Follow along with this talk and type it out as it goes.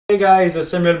Hey guys,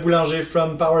 Samuel Boulanger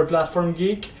from Power Platform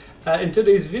Geek. In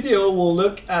today's video, we'll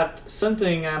look at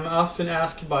something I'm often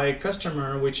asked by a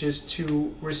customer, which is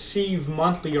to receive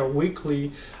monthly or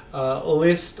weekly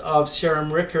list of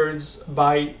CRM records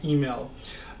by email.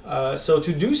 So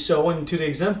to do so, and to the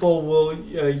example, we'll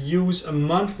use a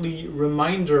monthly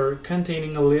reminder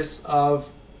containing a list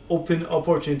of open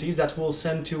opportunities that we'll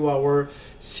send to our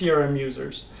CRM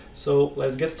users. So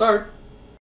let's get started.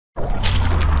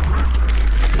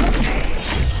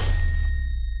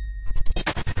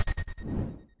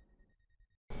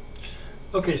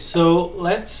 Okay, so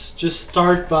let's just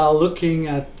start by looking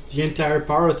at the entire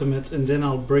Power Automate, and then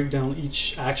I'll break down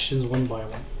each action one by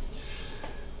one.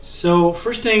 So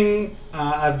first thing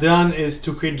I've done is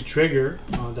to create the trigger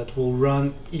that will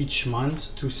run each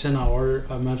month to send our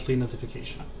monthly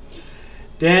notification.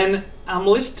 Then I'm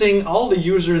listing all the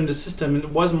users in the system. It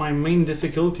was my main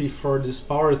difficulty for this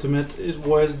Power Automate. It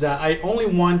was that I only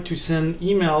want to send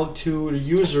email to the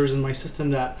users in my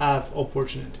system that have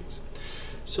opportunities.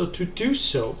 So to do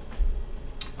so,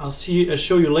 I'll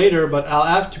show you later, but I'll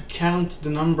have to count the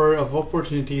number of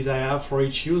opportunities I have for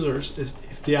each user.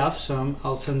 If they have some,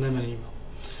 I'll send them an email.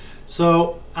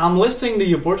 So I'm listing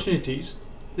the opportunities,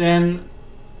 then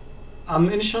I'm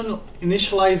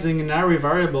initializing an array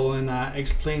variable, and I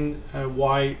explain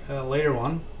why later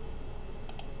on.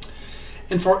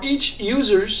 And for each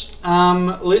users,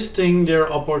 I'm listing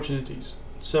their opportunities.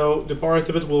 So the Power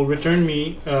Automate will return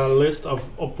me a list of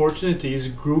opportunities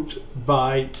grouped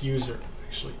by user,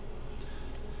 actually.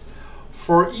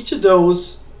 For each of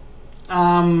those,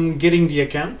 I'm getting the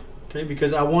account, okay,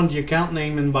 because I want the account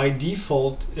name, and by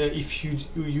default, if you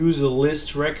use a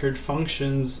list record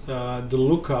functions, the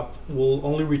lookup will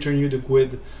only return you the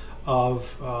GUID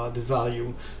of the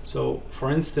value. So for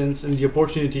instance, in the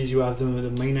opportunities, you have the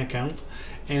main account,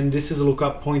 and this is a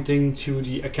lookup pointing to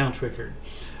the account record.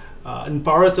 In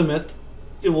Power Automate,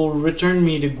 it will return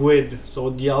me the GUID,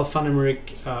 so the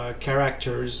alphanumeric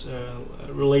characters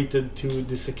related to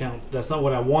this account. That's not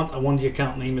what I want. I want the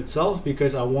account name itself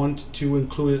because I want to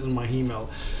include it in my email.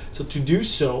 So to do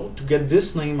so, to get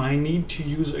this name, I need to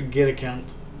use a get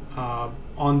account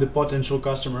on the potential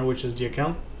customer, which is the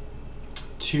account,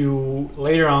 to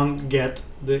later on get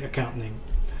the account name.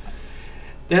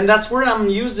 Then that's where I'm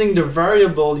using the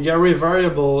variable, the array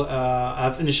variable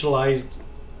I've initialized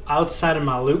outside of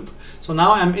my loop. So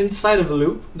now I'm inside of the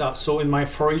loop. So in my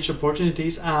for each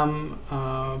opportunities, I'm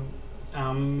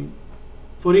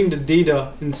putting the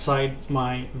data inside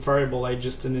my variable I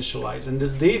just initialized, and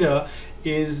this data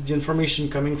is the information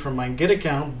coming from my get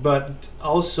account, but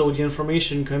also the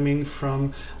information coming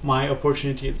from my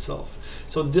opportunity itself.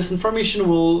 So this information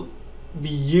will be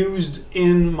used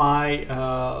in my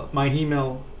my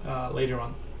email later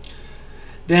on.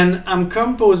 Then I'm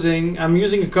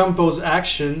using a compose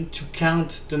action to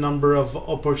count the number of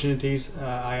opportunities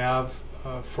I have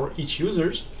for each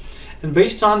users. And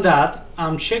based on that,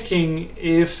 I'm checking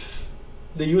if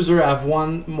the user have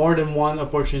more than one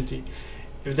opportunity.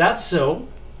 If that's so,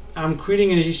 I'm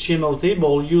creating an HTML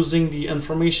table using the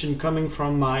information coming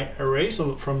from my array,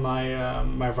 so from my,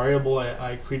 my variable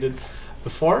I created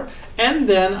before. And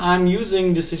then I'm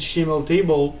using this HTML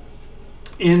table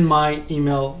in my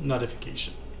email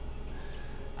notification.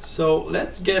 So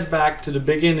let's get back to the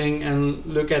beginning and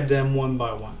look at them one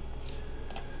by one.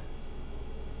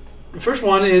 The first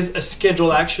one is a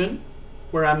schedule action,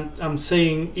 where I'm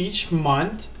saying each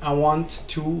month I want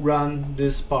to run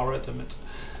this Power Automate.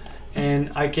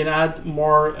 And I can add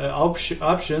more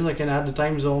options. I can add the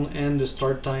time zone and the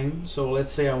start time. So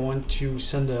let's say I want to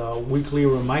send a weekly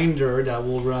reminder that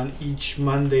will run each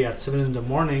Monday at 7 in the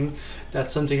morning.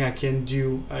 That's something I can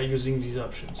do using these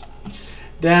options.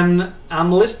 Then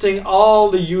I'm listing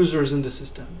all the users in the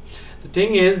system. The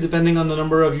thing is, depending on the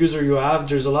number of users you have,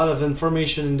 there's a lot of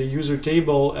information in the user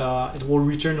table. It will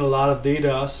return a lot of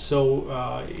data,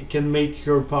 so it can make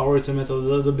your Power Automate a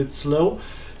little bit slow.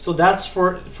 So that's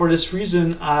for this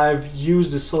reason I've used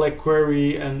the select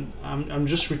query, and I'm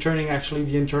just returning actually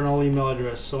the internal email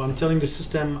address. So I'm telling the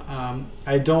system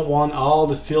I don't want all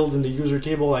the fields in the user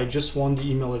table, I just want the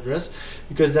email address,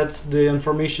 because that's the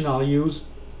information I'll use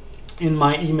in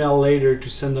my email later to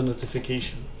send a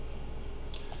notification.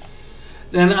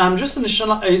 Then I'm just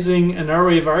initializing an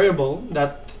array variable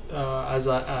that, as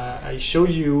I showed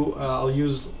you, I'll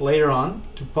use later on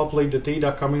to populate the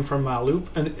data coming from my loop.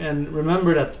 And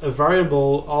remember that a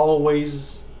variable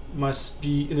always must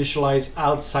be initialized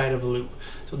outside of a loop.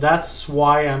 So that's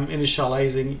why I'm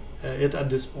initializing it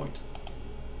at this point.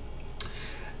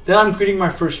 Then I'm creating my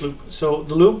first loop. So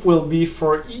the loop will be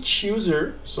for each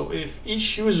user. So if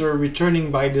each user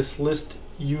returning by this list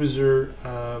user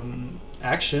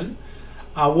action,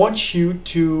 I want you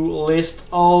to list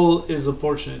all his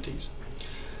opportunities.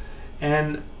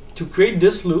 And to create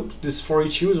this loop, this for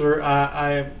each user,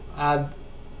 I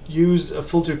used a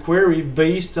filter query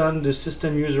based on the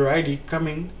system user ID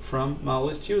coming from my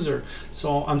list user.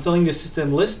 So I'm telling the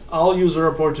system list all user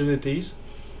opportunities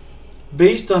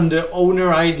based on the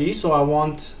owner ID. So I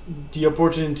want the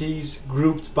opportunities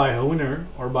grouped by owner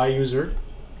or by user.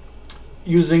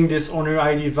 Using this owner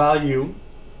ID value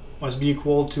must be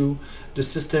equal to the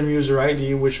system user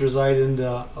ID, which reside in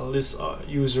the list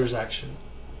users action.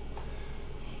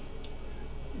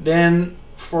 Then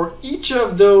for each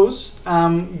of those,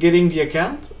 I'm getting the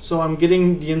account. So I'm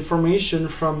getting the information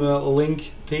from a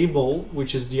link table,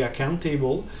 which is the account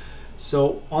table.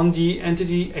 So on the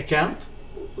entity account,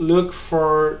 look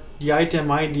for the item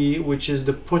ID, which is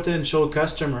the potential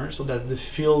customer. So that's the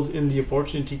field in the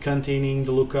opportunity containing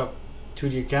the lookup to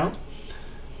the account.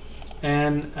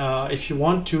 And if you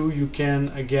want to, you can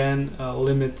again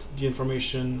limit the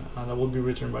information that will be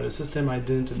returned by the system. I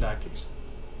didn't in that case.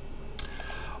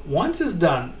 Once it's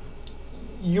done,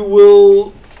 you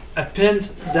will append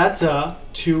data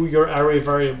to your array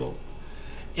variable.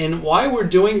 And why we're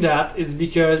doing that is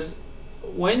because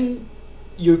when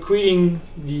you're creating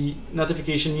the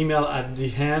notification email at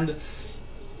the end,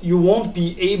 you won't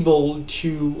be able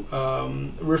to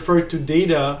refer to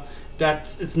data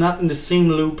that it's not in the same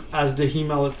loop as the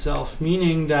email itself,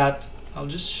 meaning that I'll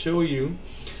just show you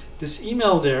this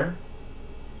email there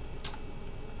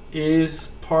is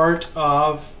part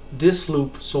of this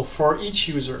loop. So for each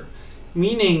user,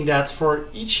 meaning that for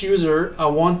each user I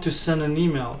want to send an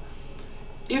email.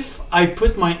 If I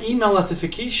put my email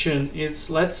notification, it's,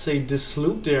 let's say, this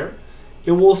loop there,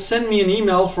 it will send me an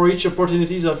email for each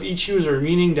opportunities of each user,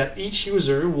 meaning that each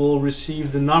user will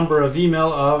receive the number of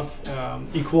email of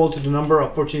equal to the number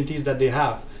of opportunities that they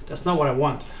have. That's not what I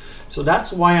want. So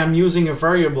that's why I'm using a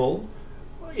variable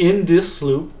in this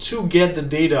loop to get the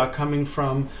data coming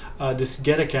from this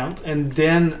get account, and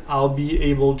then I'll be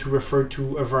able to refer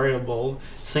to a variable,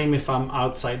 same if I'm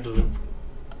outside the loop.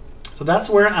 So that's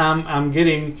where I'm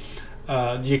getting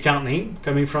the account name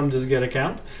coming from this get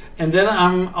account, and then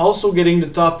I'm also getting the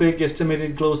topic,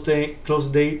 estimated close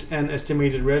date, and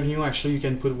estimated revenue. Actually, you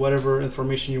can put whatever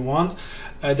information you want.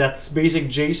 That's basic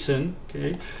JSON.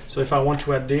 Okay, so if I want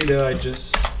to add data, I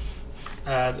just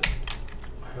add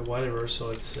whatever. So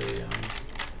let's say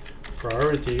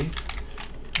priority,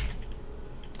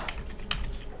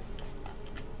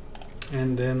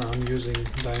 and then I'm using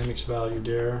dynamics value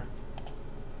there,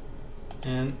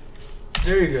 and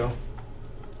there you go.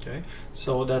 Okay,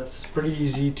 so that's pretty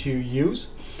easy to use,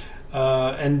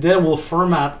 and then we'll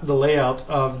format the layout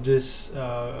of this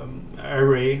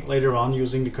array later on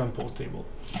using the compose table.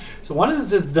 So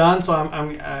once it's done, so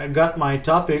I got my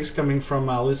topics coming from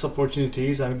my list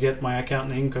opportunities. I get my account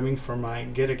name coming from my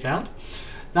get account.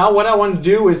 Now what I want to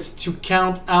do is to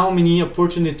count how many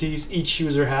opportunities each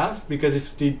user have, because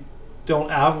if they don't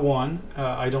have one,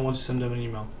 I don't want to send them an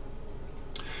email.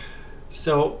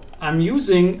 So I'm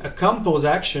using a compose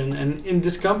action, and in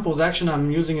this compose action I'm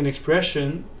using an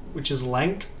expression which is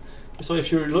length. So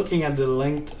if you're looking at the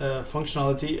length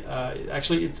functionality,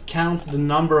 actually it counts the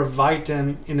number of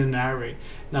items in an array.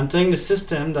 And I'm telling the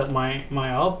system that my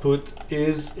output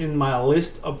is in my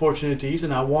list opportunities,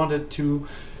 and I wanted to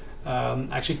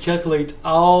actually calculate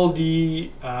all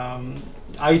the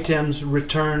items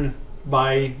returned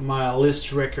by my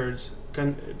list records,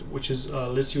 which is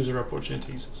list user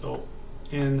opportunities. So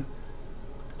in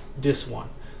this one.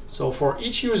 So for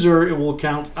each user, it will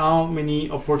count how many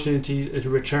opportunities it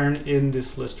returned in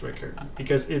this list record,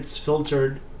 because it's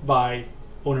filtered by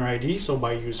owner ID, so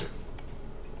by user.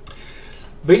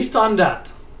 Based on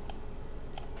that,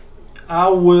 I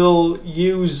will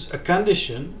use a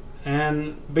condition,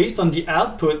 and based on the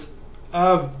output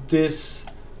of this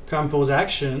compose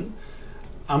action,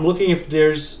 I'm looking if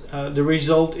there's the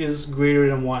result is greater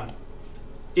than 1.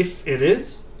 If it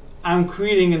is, I'm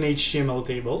creating an HTML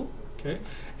table. Okay,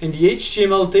 and the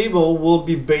HTML table will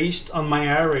be based on my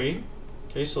array.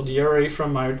 Okay, so the array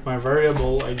from my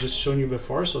variable I just shown you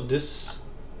before, so this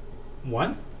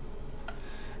one,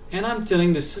 and I'm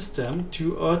telling the system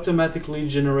to automatically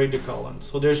generate the column.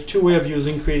 So there's two ways of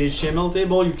using create HTML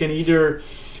table. You can either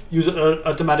use an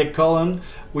automatic column,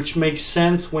 which makes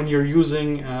sense when you're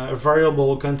using a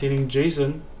variable containing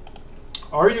JSON,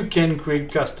 or you can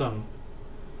create custom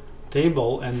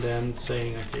table and then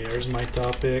saying, okay, here's my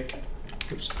topic.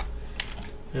 Oops.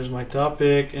 Here's my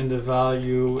topic, and the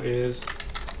value is,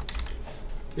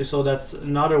 okay, so that's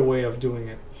another way of doing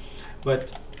it.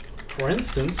 But for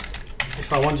instance,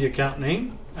 if I want the account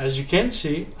name, as you can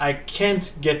see, I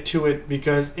can't get to it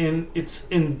because it's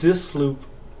in this loop,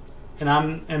 and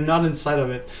I'm not inside of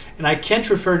it, and I can't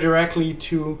refer directly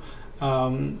to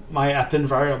my append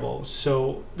variable.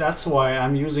 So that's why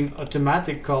I'm using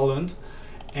automatic colons,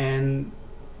 and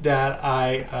that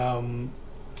I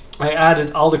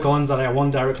added all the columns that I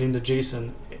want directly in the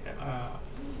JSON.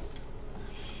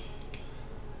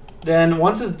 Then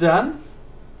once it's done,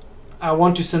 I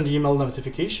want to send the email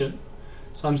notification.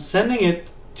 So I'm sending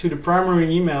it to the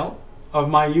primary email of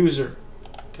my user,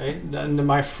 okay, in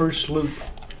my first loop.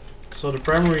 So the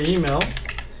primary email,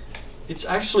 it's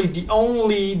actually the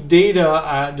only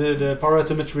data the Power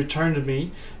Automate returned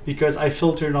me, because I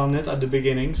filtered on it at the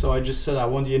beginning. So I just said I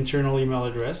want the internal email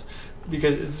address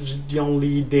because it's the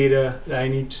only data that I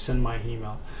need to send my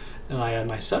email. And I add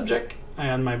my subject, I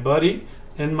add my body,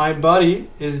 and my body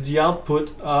is the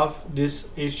output of this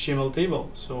HTML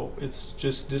table. So it's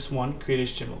just this one, create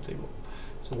HTML table.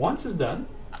 So once it's done,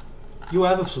 you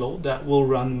have a flow that will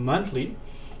run monthly.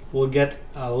 We'll get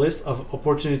a list of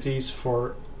opportunities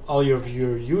for all of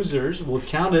your users. We'll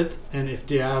count it, and if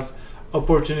they have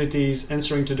opportunities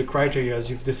answering to the criteria as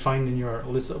you've defined in your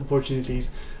list of opportunities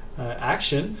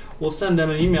action, we'll send them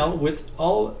an email with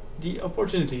all the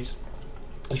opportunities.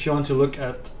 If you want to look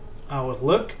at how it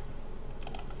looks,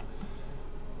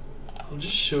 I'll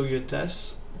just show you a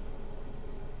test.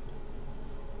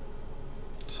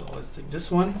 So let's take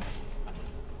this one.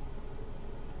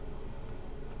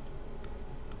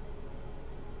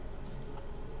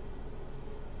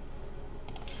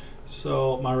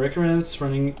 So my recurrence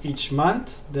running each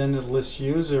month, then it lists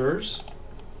users.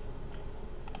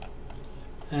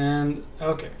 And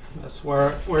okay, that's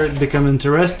where it becomes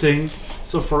interesting.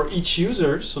 So for each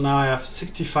user, so now I have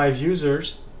 65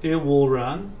 users, it will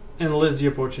run and list the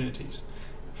opportunities.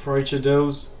 For each of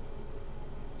those,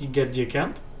 you get the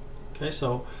account. Okay,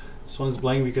 so this one is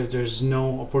blank because there's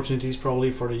no opportunities probably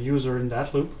for the user in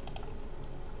that loop.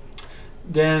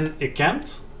 Then it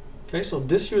counts. Okay, so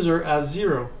this user has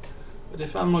 0. But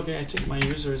if I'm looking, I think my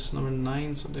user is number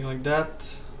 9, something like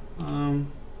that,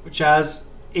 which has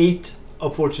 8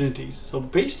 opportunities. So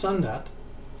based on that,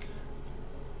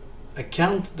 I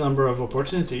count the number of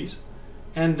opportunities,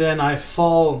 and then I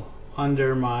fall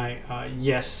under my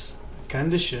yes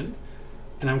condition,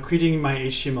 and I'm creating my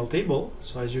HTML table.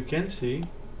 So as you can see,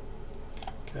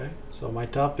 okay, so my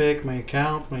topic, my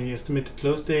account, my estimated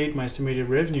close date, my estimated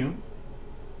revenue,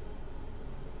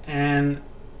 and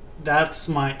that's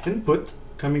my input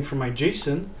coming from my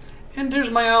JSON, and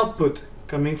there's my output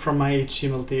coming from my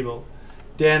HTML table.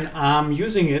 Then I'm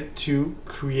using it to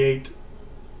create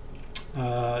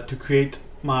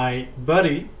my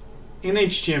body in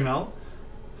HTML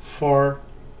for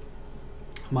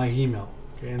my email,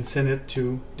 okay, and send it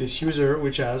to this user,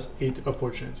 which has 8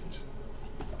 opportunities.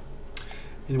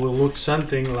 And it will look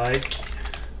something like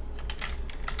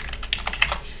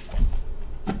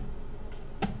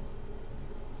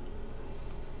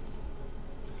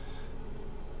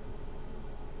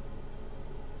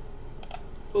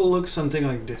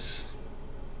this.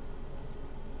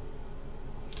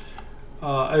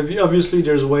 Obviously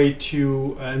there's a way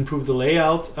to improve the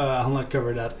layout. I'll not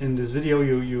cover that in this video.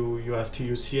 You have to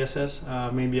use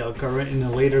CSS. Maybe I'll cover it in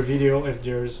a later video if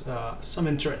there's some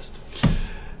interest.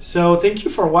 So thank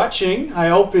you for watching. I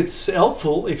hope it's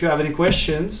helpful. If you have any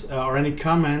questions or any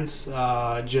comments,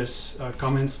 just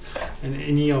comments in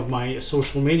any of my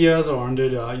social medias or under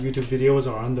the YouTube videos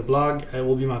or on the blog. It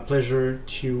will be my pleasure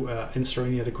to answer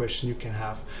any other question you can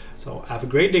have. So have a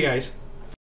great day, guys.